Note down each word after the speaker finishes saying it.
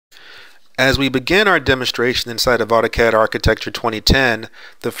As we begin our demonstration inside of AutoCAD Architecture 2010,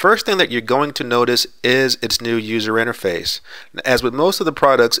 the first thing that you're going to notice is its new user interface. As with most of the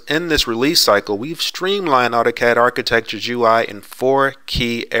products in this release cycle, we've streamlined AutoCAD Architecture's UI in 4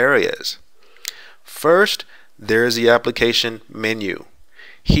 key areas. First, there is the application menu.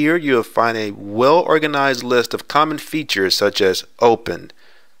 Here you'll find a well-organized list of common features such as Open,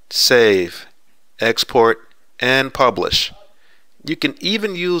 Save, Export, and Publish. You can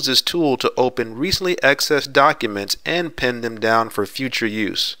even use this tool to open recently accessed documents and pin them down for future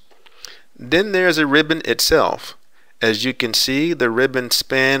use. Then there's a ribbon itself. As you can see, the ribbon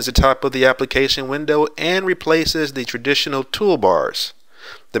spans the top of the application window and replaces the traditional toolbars.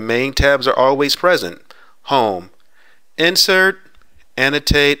 The main tabs are always present: Home, Insert,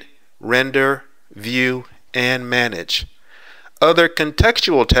 Annotate, Render, View, and Manage. Other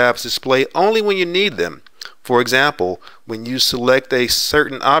contextual tabs display only when you need them. For example, when you select a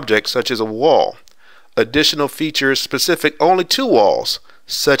certain object such as a wall. Additional features specific only to walls,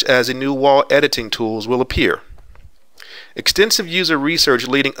 such as a new wall editing tools, will appear. Extensive user research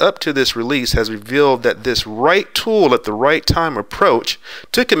leading up to this release has revealed that this right tool at the right time approach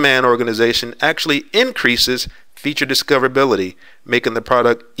to command organization actually increases feature discoverability, making the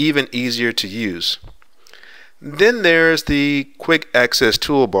product even easier to use. Then there's the Quick Access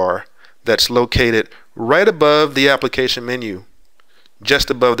Toolbar that's located right above the application menu, just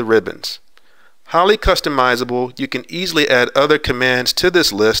above the ribbons. Highly customizable, you can easily add other commands to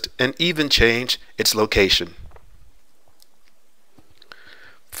this list and even change its location.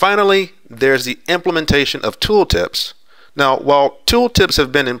 Finally, there's the implementation of tooltips. Now, while tooltips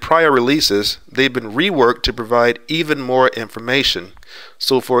have been in prior releases, they've been reworked to provide even more information.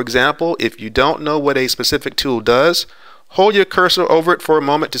 So for example, if you don't know what a specific tool does, hold your cursor over it for a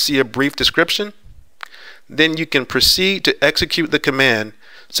moment to see a brief description. Then you can proceed to execute the command,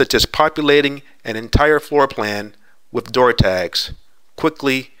 such as populating an entire floor plan with door tags,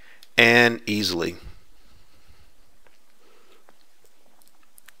 quickly and easily.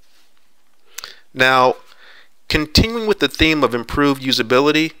 Now, continuing with the theme of improved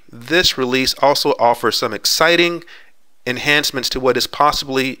usability, this release also offers some exciting enhancements to what is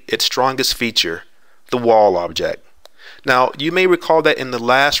possibly its strongest feature, the wall object. Now, you may recall that in the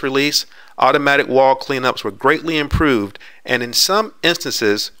last release, automatic wall cleanups were greatly improved, and in some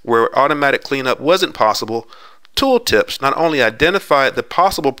instances where automatic cleanup wasn't possible, tooltips not only identified the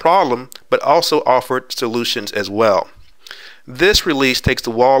possible problem, but also offered solutions as well. This release takes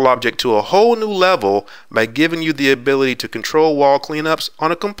the wall object to a whole new level by giving you the ability to control wall cleanups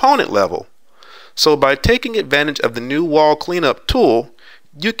on a component level. So by taking advantage of the new wall cleanup tool,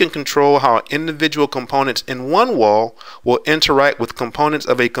 you can control how individual components in one wall will interact with components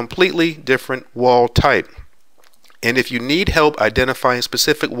of a completely different wall type. And if you need help identifying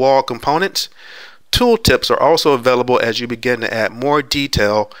specific wall components, tooltips are also available as you begin to add more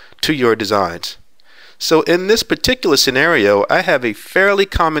detail to your designs. So in this particular scenario, I have a fairly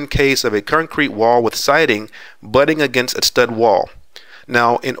common case of a concrete wall with siding butting against a stud wall.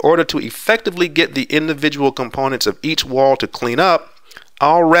 Now, in order to effectively get the individual components of each wall to clean up,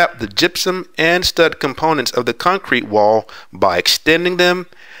 I'll wrap the gypsum and stud components of the concrete wall by extending them,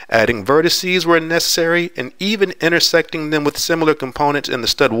 adding vertices where necessary, and even intersecting them with similar components in the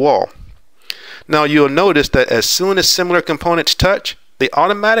stud wall. Now you'll notice that as soon as similar components touch, they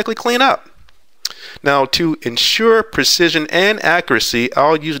automatically clean up. Now, to ensure precision and accuracy,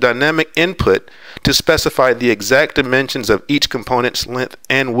 I'll use dynamic input to specify the exact dimensions of each component's length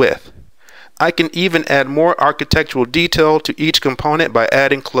and width. I can even add more architectural detail to each component by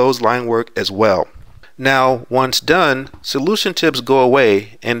adding clothesline work as well. Now, once done, solution tips go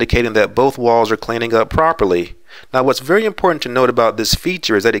away, indicating that both walls are cleaning up properly. Now, what's very important to note about this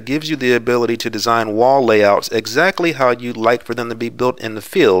feature is that it gives you the ability to design wall layouts exactly how you'd like for them to be built in the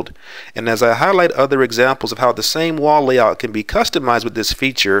field. And as I highlight other examples of how the same wall layout can be customized with this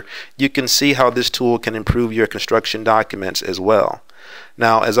feature, you can see how this tool can improve your construction documents as well.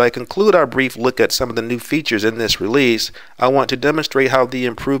 Now, as I conclude our brief look at some of the new features in this release, I want to demonstrate how the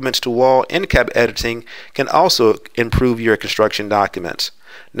improvements to wall in-cab editing can also improve your construction documents.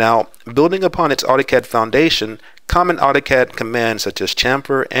 Now, building upon its AutoCAD foundation, common AutoCAD commands such as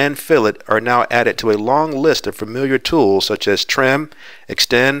chamfer and fillet are now added to a long list of familiar tools such as trim,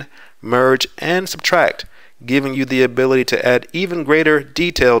 extend, merge, and subtract, giving you the ability to add even greater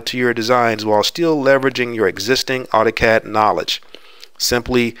detail to your designs while still leveraging your existing AutoCAD knowledge.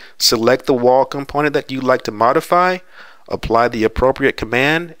 Simply select the wall component that you'd like to modify, apply the appropriate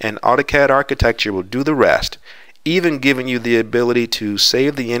command, and AutoCAD Architecture will do the rest, even giving you the ability to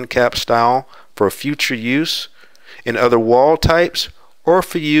save the end cap style for future use in other wall types, or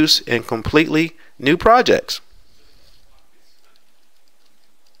for use in completely new projects.